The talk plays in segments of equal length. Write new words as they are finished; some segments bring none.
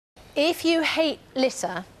If you hate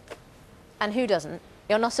litter, and who doesn't,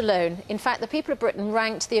 you're not alone. In fact, the people of Britain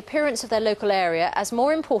ranked the appearance of their local area as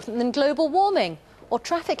more important than global warming or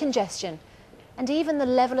traffic congestion, and even the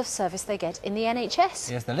level of service they get in the NHS.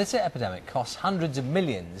 Yes, the litter epidemic costs hundreds of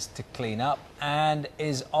millions to clean up and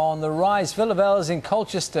is on the rise. Phil Lavelle is in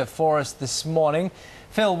Colchester for us this morning.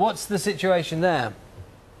 Phil, what's the situation there?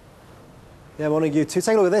 Yeah, morning you too.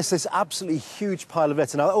 Take a look at this absolutely huge pile of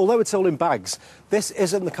litter. Now, although it's all in bags, this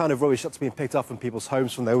isn't the kind of rubbish that's being picked up from people's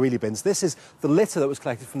homes from their wheelie bins. This is the litter that was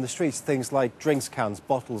collected from the streets, things like drinks cans,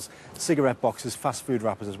 bottles, cigarette boxes, fast food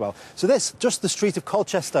wrappers as well. So this, just the street of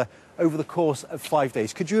Colchester over the course of 5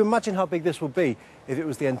 days. Could you imagine how big this would be if it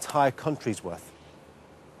was the entire country's worth?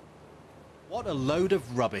 What a load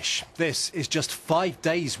of rubbish. This is just 5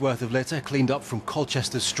 days worth of litter cleaned up from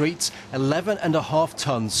Colchester's streets, 11.5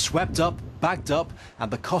 tonnes swept up, bagged up,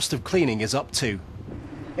 and the cost of cleaning is up too.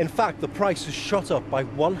 In fact, the price has shot up by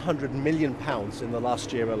 £100 million in the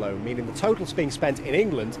last year alone, meaning the total being spent in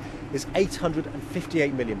England is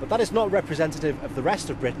 £858 million. But that is not representative of the rest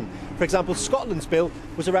of Britain. For example, Scotland's bill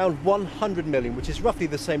was around £100 million, which is roughly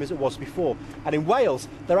the same as it was before. And in Wales,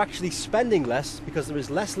 they're actually spending less because there is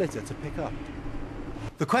less litter to pick up.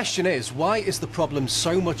 The question is, why is the problem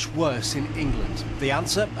so much worse in England? The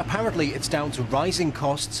answer? Apparently it's down to rising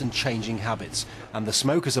costs and changing habits, and the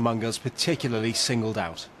smokers among us particularly singled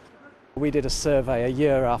out. We did a survey a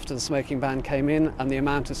year after the smoking ban came in, and the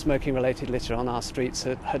amount of smoking-related litter on our streets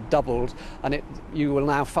had doubled, and you will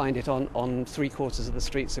now find it on 3/4 of the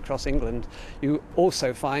streets across England. You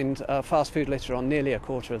also find fast food litter on nearly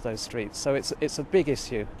 1/4 of those streets, so it's a big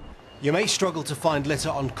issue. You may struggle to find litter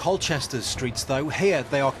on Colchester's streets, though. Here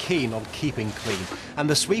they are keen on keeping clean, and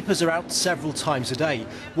the sweepers are out several times a day.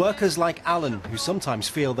 Workers like Alan, who sometimes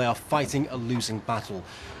feel they are fighting a losing battle.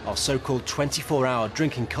 Our so-called 24-hour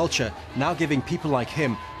drinking culture now giving people like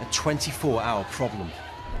him a 24-hour problem.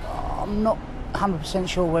 I'm not 100%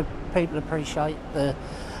 sure whether people appreciate the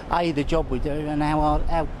job we do and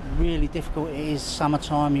how really difficult it is.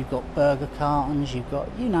 Summertime, you've got burger cartons, you've got,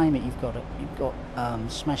 you name it, you've got it. You've got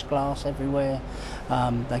smashed glass everywhere.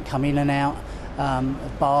 They come in and out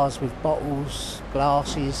of bars with bottles,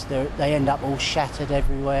 glasses. They end up all shattered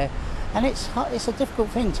everywhere, and it's a difficult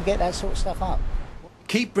thing to get that sort of stuff up.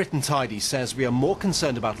 Keep Britain Tidy says we are more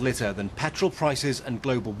concerned about litter than petrol prices and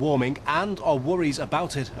global warming, and our worries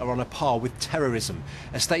about it are on a par with terrorism.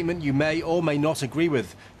 A statement you may or may not agree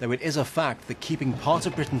with, though it is a fact that keeping part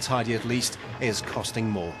of Britain tidy at least is costing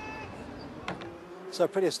more. So a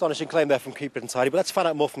pretty astonishing claim there from Keep Britain Tidy, but let's find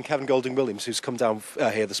out more from Kevin Golding-Williams, who's come down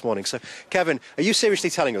here this morning. So, Kevin, are you seriously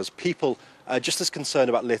telling us people are just as concerned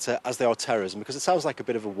about litter as they are terrorism? Because it sounds like a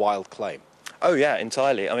bit of a wild claim. Oh yeah,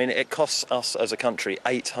 entirely. I mean, it costs us as a country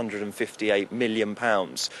 £858 million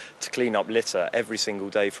to clean up litter every single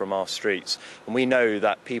day from our streets. And we know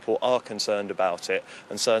that people are concerned about it,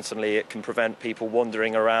 and certainly it can prevent people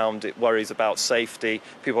wandering around. It worries about safety.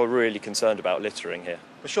 People are really concerned about littering here.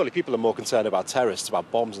 But surely people are more concerned about terrorists,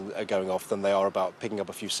 about bombs going off, than they are about picking up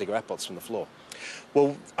a few cigarette butts from the floor.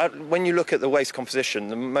 Well, when you look at the waste composition,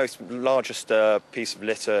 the largest piece of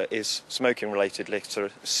litter is smoking-related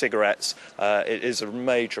litter, cigarettes. It is a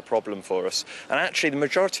major problem for us. And actually, the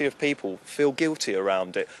majority of people feel guilty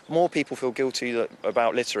around it. More people feel guilty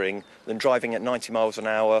about littering than driving at 90 miles an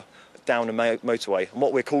hour down a motorway. And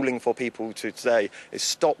what we're calling for people to today is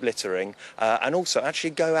stop littering, and also actually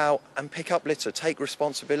go out and pick up litter. Take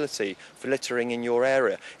responsibility for littering in your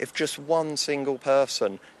area. If just one single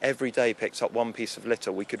person every day picked up one piece of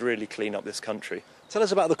litter, we could really clean up this country. Tell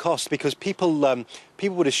us about the cost, because people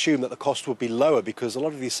would assume that the cost would be lower because a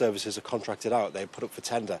lot of these services are contracted out, they're put up for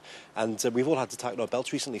tender, and we've all had to tighten our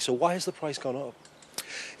belts recently. So why has the price gone up?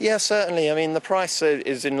 Yeah, certainly. I mean, the price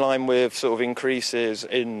is in line with sort of increases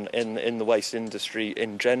in the waste industry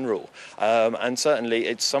in general. And certainly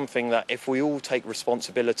it's something that if we all take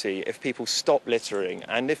responsibility, if people stop littering,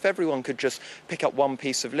 and if everyone could just pick up one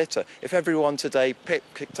piece of litter, if everyone today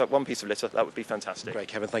picked up one piece of litter, that would be fantastic. Great,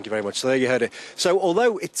 Kevin, thank you very much. So there you heard it. So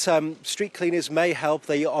although street cleaners may help,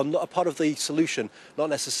 they are not a part of the solution, not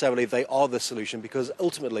necessarily they are the solution, because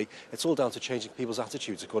ultimately it's all down to changing people's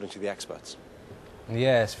attitudes, according to the experts.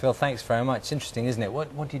 Yes, Phil, thanks very much. It's interesting, isn't it?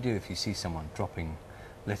 What do you do if you see someone dropping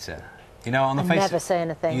litter? You know, on the face... I never say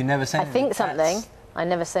anything. You never say anything? I think something. I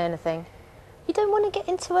never say anything. You don't want to get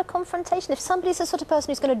into a confrontation. If somebody's the sort of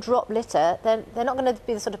person who's going to drop litter, then they're not going to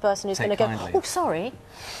be the sort of person who's going to go, oh, sorry,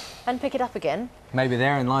 and pick it up again. Maybe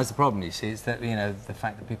therein lies the problem, you see. It's that, you know, the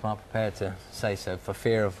fact that people aren't prepared to say so for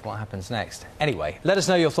fear of what happens next. Anyway, let us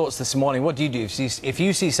know your thoughts this morning. What do you do if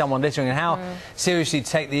you see someone littering, and how seriously you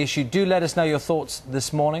take the issue? Do let us know your thoughts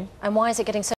this morning. And why is it getting so